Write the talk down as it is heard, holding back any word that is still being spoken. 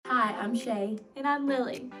Hi, I'm Shay. And I'm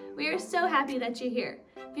Lily. We are so happy that you're here.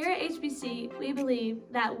 Here at HBC, we believe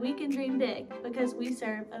that we can dream big because we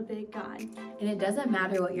serve a big God. And it doesn't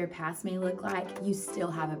matter what your past may look like, you still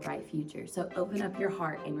have a bright future. So open up your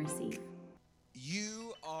heart and receive.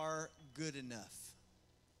 You are good enough.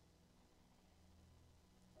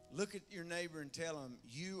 Look at your neighbor and tell him,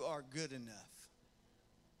 you are good enough.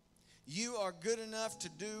 You are good enough to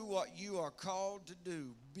do what you are called to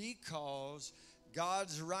do because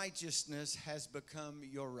God's righteousness has become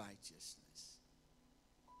your righteousness.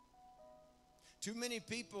 Too many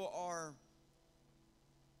people are,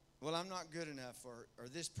 well, I'm not good enough, or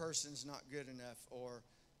this person's not good enough, or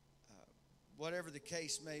whatever the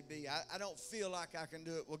case may be. I don't feel like I can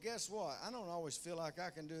do it. Well, guess what? I don't always feel like I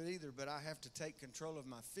can do it either, but I have to take control of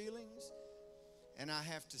my feelings, and I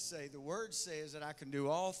have to say, the Word says that I can do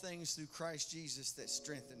all things through Christ Jesus that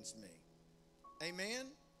strengthens me. Amen?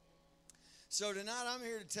 So tonight I'm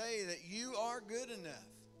here to tell you that you are good enough.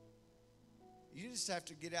 You just have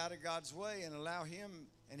to get out of God's way and allow Him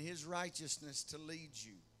and His righteousness to lead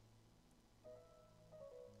you.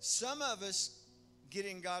 Some of us get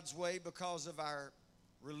in God's way because of our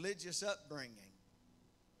religious upbringing.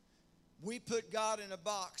 We put God in a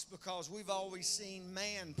box because we've always seen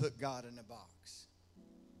man put God in a box.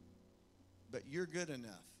 But you're good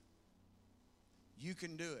enough. You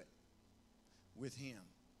can do it with Him.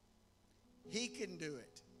 He can do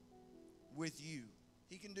it with you.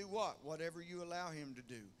 He can do what? Whatever you allow Him to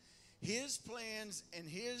do. His plans and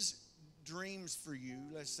His dreams for you,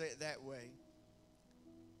 let's say it that way.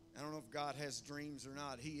 I don't know if God has dreams or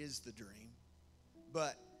not. He is the dream.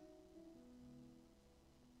 But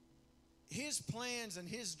His plans and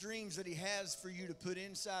His dreams that He has for you to put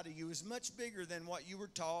inside of you is much bigger than what you were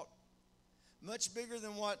taught, much bigger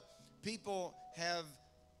than what people have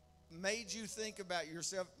made you think about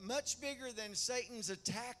yourself, much bigger than Satan's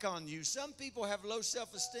attack on you. Some people have low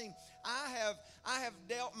self-esteem. I have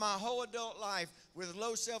dealt my whole adult life with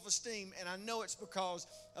low self-esteem, and I know it's because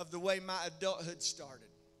of the way my adulthood started.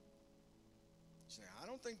 Say, I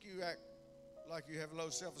don't think you act like you have low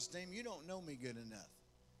self-esteem. You don't know me good enough.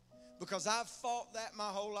 Because I've fought that my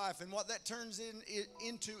whole life, and what that turns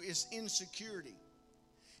into is insecurity.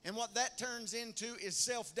 And what that turns into is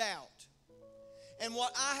self-doubt. And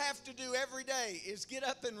what I have to do every day is get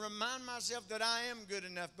up and remind myself that I am good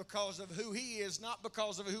enough because of who He is, not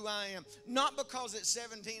because of who I am. Not because at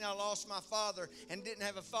 17 I lost my father and didn't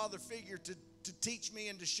have a father figure to teach me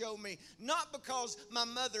and to show me. Not because my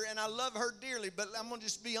mother, and I love her dearly, but I'm going to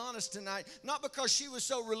just be honest tonight. Not because she was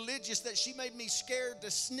so religious that she made me scared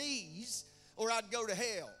to sneeze or I'd go to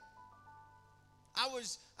hell. I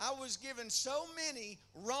was given so many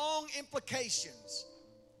wrong implications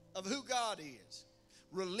of who God is.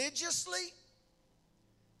 Religiously,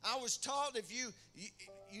 I was taught if you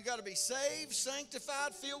got to be saved,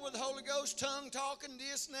 sanctified, filled with the Holy Ghost, tongue talking,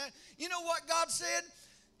 this and that. You know what God said?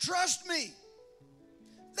 Trust me.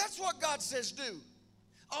 That's what God says do.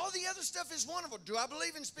 All the other stuff is wonderful. Do I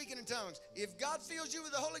believe in speaking in tongues? If God fills you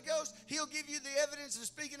with the Holy Ghost, He'll give you the evidence of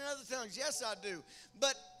speaking in other tongues. Yes, I do.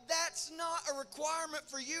 But that's not a requirement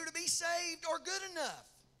for you to be saved or good enough.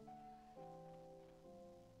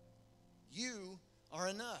 You are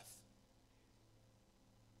enough.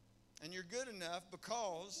 And you're good enough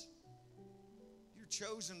because you're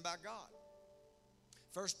chosen by God.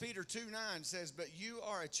 1 Peter 2:9 says, but you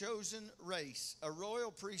are a chosen race, a royal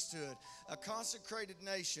priesthood, a consecrated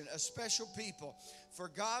nation, a special people for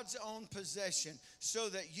God's own possession, so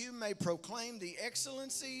that you may proclaim the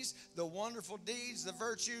excellencies, the wonderful deeds, the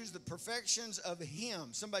virtues, the perfections of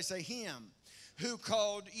Him. Somebody say Him, who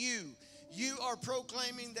called you. You are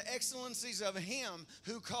proclaiming the excellencies of Him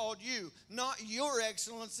who called you, not your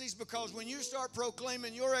excellencies, because when you start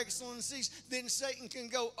proclaiming your excellencies, then Satan can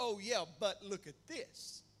go, oh yeah, but look at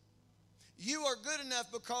this. You are good enough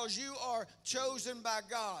because you are chosen by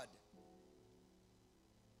God.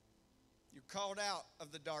 You're called out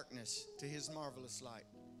of the darkness to His marvelous light.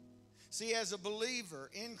 See, as a believer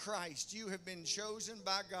in Christ, you have been chosen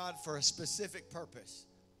by God for a specific purpose.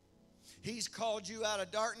 He's called you out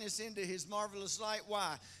of darkness into His marvelous light.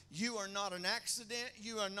 Why? You are not an accident.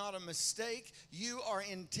 You are not a mistake. You are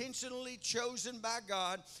intentionally chosen by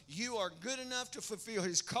God. You are good enough to fulfill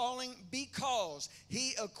His calling because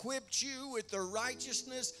He equipped you with the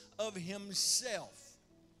righteousness of Himself,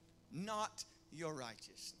 not your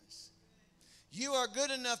righteousness. You are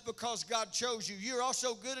good enough because God chose you. You're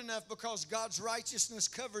also good enough because God's righteousness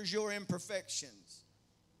covers your imperfections.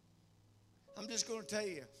 I'm just going to tell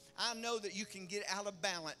you, I know that you can get out of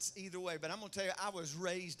balance either way, but I'm going to tell you, I was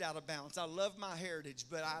raised out of balance. I love my heritage,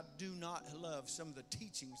 but I do not love some of the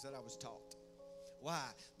teachings that I was taught. Why?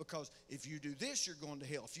 Because if you do this, you're going to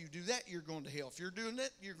hell. If you do that, you're going to hell. If you're doing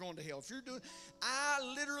that, you're going to hell. If you're doing, I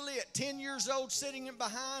literally at 10 years old sitting in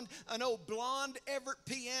behind an old blonde Everett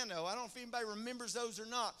piano. I don't know if anybody remembers those or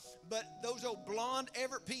not, but those old blonde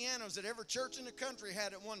Everett pianos that every church in the country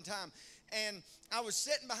had at one time. And I was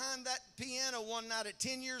sitting behind that piano one night at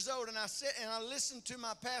 10 years old, and I listened to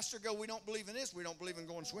my pastor go, we don't believe in this. We don't believe in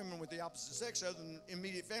going swimming with the opposite sex other than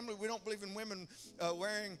immediate family. We don't believe in women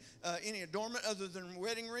wearing any adornment other than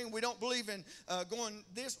wedding ring. We don't believe in going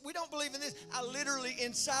this. We don't believe in this. I literally,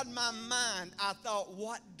 inside my mind, I thought,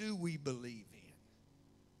 what do we believe in?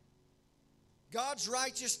 God's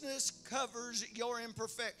righteousness covers your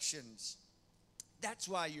imperfections. That's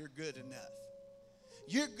why you're good enough.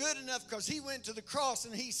 You're good enough because he went to the cross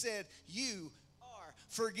and he said, you are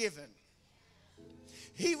forgiven.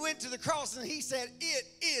 He went to the cross and he said, it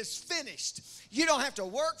is finished. You don't have to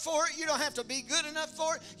work for it. You don't have to be good enough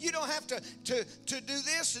for it. You don't have to do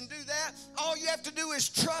this and do that. All you have to do is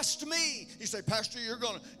trust me. You say, Pastor, you're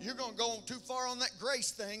gonna go too far on that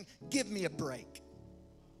grace thing. Give me a break.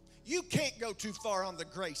 You can't go too far on the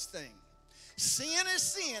grace thing. Sin is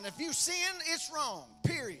sin. If you sin, it's wrong,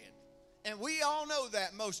 period. And we all know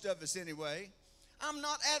that, most of us anyway. I'm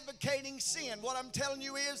not advocating sin. What I'm telling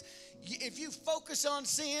you is, if you focus on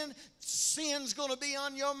sin, sin's going to be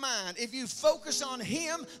on your mind. If you focus on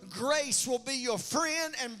him, grace will be your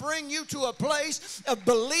friend and bring you to a place of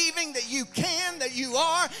believing that you can, that you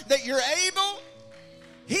are, that you're able.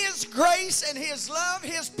 His grace and his love,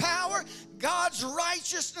 his power, God's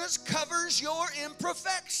righteousness covers your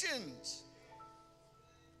imperfections.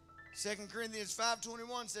 2 Corinthians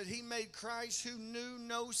 5:21 said he made Christ who knew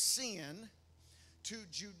no sin to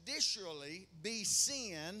judicially be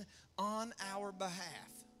sin on our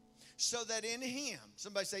behalf, so that in him,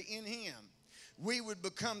 somebody say in him, we would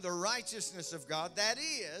become the righteousness of God. That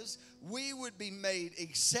is, we would be made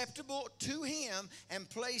acceptable to him and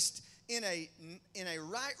placed in a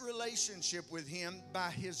right relationship with him by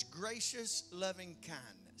his gracious loving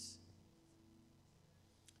kindness.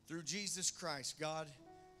 Through Jesus Christ, God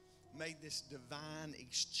made this divine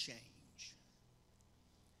exchange.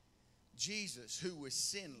 Jesus, who was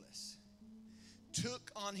sinless, took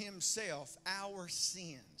on himself our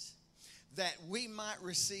sins that we might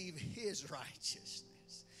receive his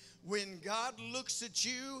righteousness. When God looks at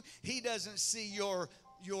you, he doesn't see your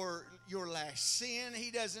last sin. He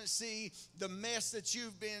doesn't see the mess that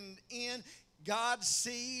you've been in. God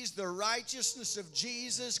sees the righteousness of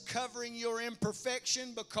Jesus covering your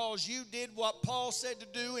imperfection because you did what Paul said to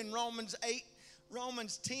do in Romans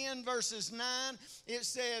 10 verses 9. It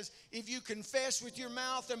says, if you confess with your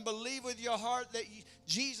mouth and believe with your heart that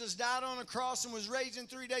Jesus died on a cross and was raised in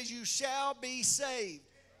 3 days, you shall be saved.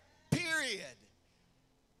 Period.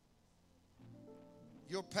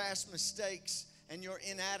 Your past mistakes and your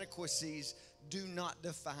inadequacies do not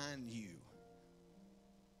define you.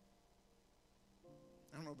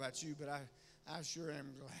 I don't know about you, but I sure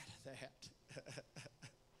am glad of that.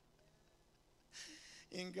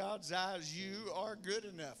 In God's eyes, you are good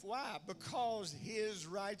enough. Why? Because his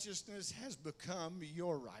righteousness has become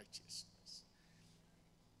your righteousness.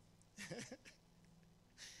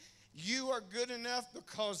 You are good enough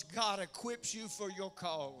because God equips you for your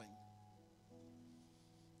calling.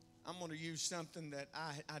 I'm going to use something that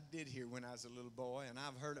I did hear when I was a little boy, and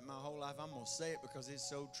I've heard it my whole life. I'm going to say it because it's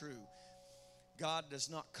so true. God does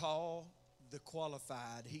not call the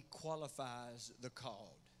qualified. He qualifies the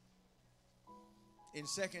called. In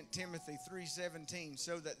 2 Timothy 3:17,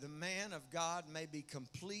 so that the man of God may be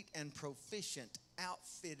complete and proficient,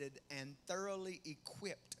 outfitted and thoroughly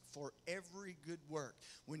equipped for every good work.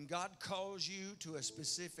 When God calls you to a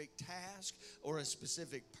specific task or a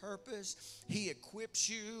specific purpose, he equips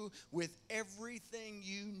you with everything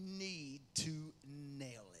you need to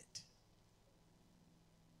nail it.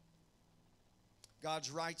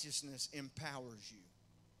 God's righteousness empowers you.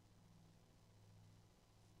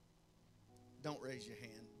 Don't raise your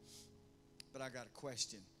hand, but I got a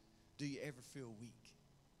question. Do you ever feel weak?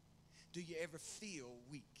 Do you ever feel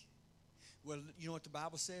weak? Well, you know what the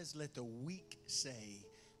Bible says? Let the weak say,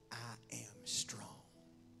 I am strong.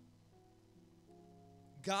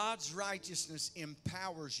 God's righteousness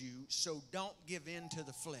empowers you, so don't give in to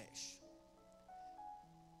the flesh.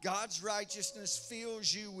 God's righteousness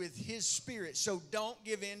fills you with his spirit, so don't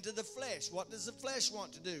give in to the flesh. What does the flesh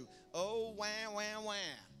want to do? Oh, wah, wah, wah.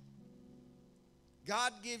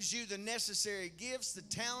 God gives you the necessary gifts, the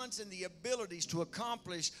talents, and the abilities to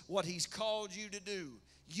accomplish what he's called you to do.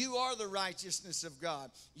 You are the righteousness of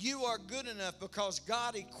God. You are good enough because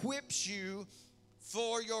God equips you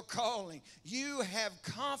for your calling. You have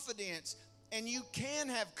confidence And you can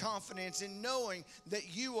have confidence in knowing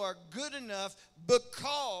that you are good enough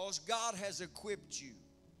because God has equipped you.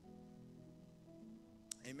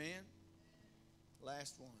 Amen?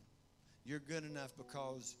 Last one. You're good enough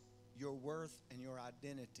because your worth and your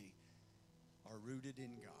identity are rooted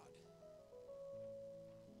in God.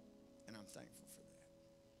 And I'm thankful for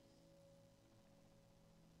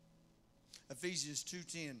that. Ephesians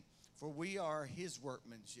 2:10, for we are his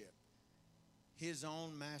workmanship, his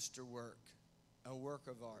own masterwork, a work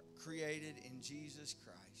of art, created in Jesus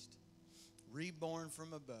Christ, reborn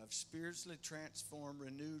from above, spiritually transformed,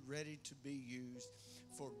 renewed, ready to be used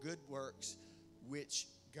for good works, which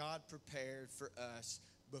God prepared for us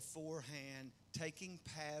beforehand, taking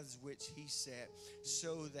paths which he set,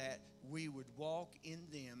 so that we would walk in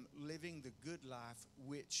them, living the good life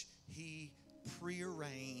which he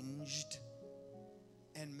prearranged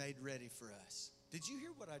and made ready for us. Did you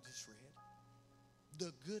hear what I just read?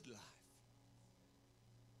 The good life.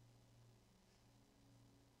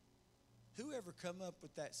 Whoever come up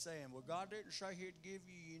with that saying, well, God didn't say he'd give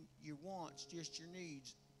you your wants, just your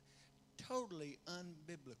needs. Totally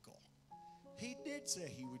unbiblical. He did say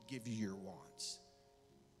he would give you your wants.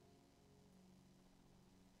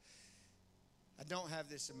 I don't have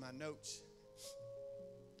this in my notes.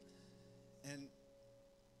 And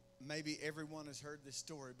maybe everyone has heard this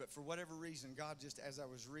story, but for whatever reason, God just, as I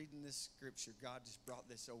was reading this scripture, God just brought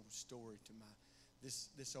this old story to my,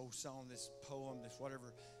 this old song, this poem, this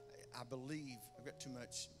whatever. I believe, I've got too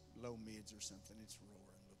much low mids or something. It's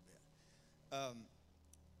roaring a little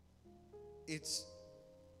bit.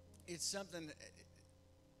 It's something,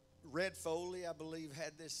 Red Foley, I believe,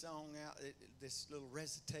 had this song out, this little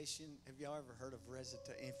recitation. Have y'all ever heard of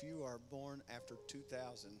recitation? If you are born after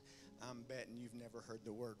 2000, I'm betting you've never heard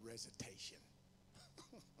the word recitation.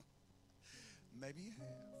 Maybe you have.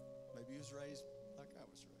 Maybe you was raised like I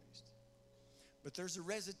was raised. But there's a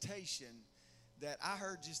recitation that I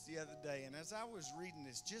heard just the other day, and as I was reading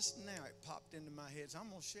this, just now it popped into my head, so I'm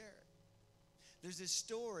going to share it. There's this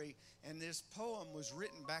story, and this poem was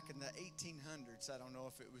written back in the 1800s. I don't know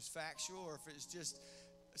if it was factual or if it's just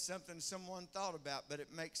something someone thought about, but it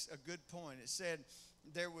makes a good point. It said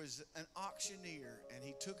there was an auctioneer, and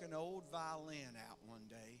he took an old violin out one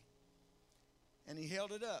day, and he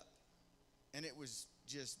held it up, and it was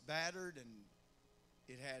just battered, and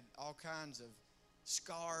it had all kinds of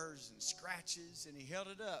scars and scratches, and he held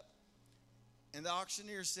it up, and the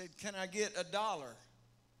auctioneer said, can I get $1?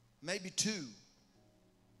 Maybe 2.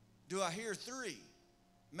 Do I hear 3?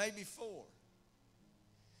 Maybe 4.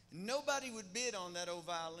 And nobody would bid on that old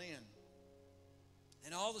violin.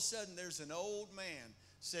 And all of a sudden there's an old man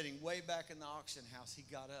sitting way back in the auction house. He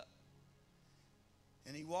got up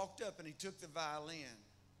and he walked up and he took the violin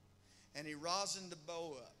and he rosined the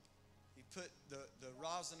bow up. He put the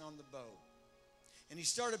rosin on the bow. And he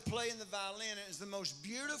started playing the violin, and it was the most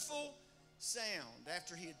beautiful sound.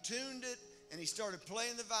 After he had tuned it and he started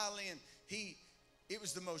playing the violin, it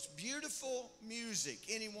was the most beautiful music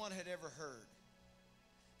anyone had ever heard.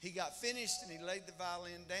 He got finished and he laid the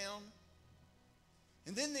violin down.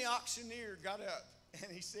 And then the auctioneer got up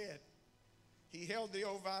and he held the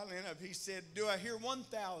old violin up. He said, do I hear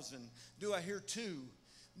 1,000? Do I hear 2?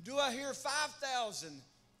 Do I hear 5,000?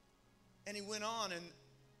 And he went on,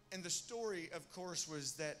 and the story, of course,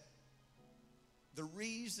 was that the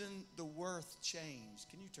reason the worth changed.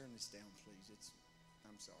 Can you turn this down, please?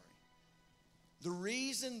 I'm sorry. The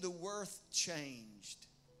reason the worth changed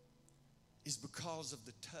is because of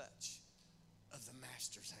the touch of the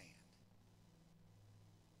master's hand.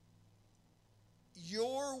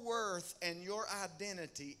 Your worth and your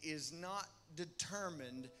identity is not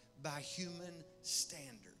determined by human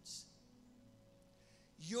standards.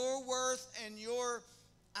 Your worth and your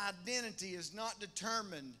identity is not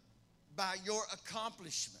determined by your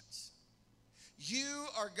accomplishments. You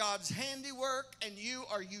are God's handiwork, and you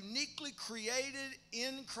are uniquely created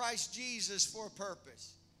in Christ Jesus for a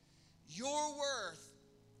purpose. Your worth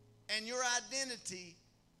and your identity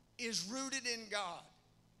is rooted in God.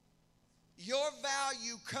 Your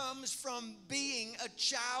value comes from being a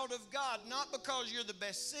child of God, not because you're the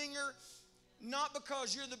best singer, not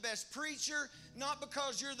because you're the best preacher, not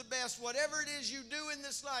because you're the best whatever it is you do in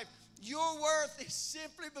this life. Your worth is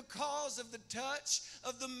simply because of the touch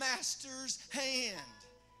of the Master's hand.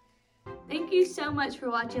 Thank you so much for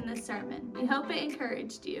watching this sermon. We hope it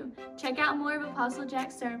encouraged you. Check out more of Apostle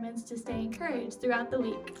Jack's sermons to stay encouraged throughout the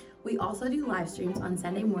week. We also do live streams on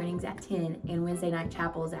Sunday mornings at 10 and Wednesday night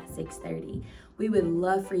chapels at 6:30. We would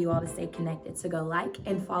love for you all to stay connected, so go like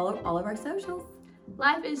and follow all of our socials.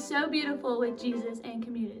 Life is so beautiful with Jesus and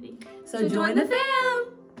community. So join the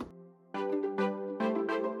fam!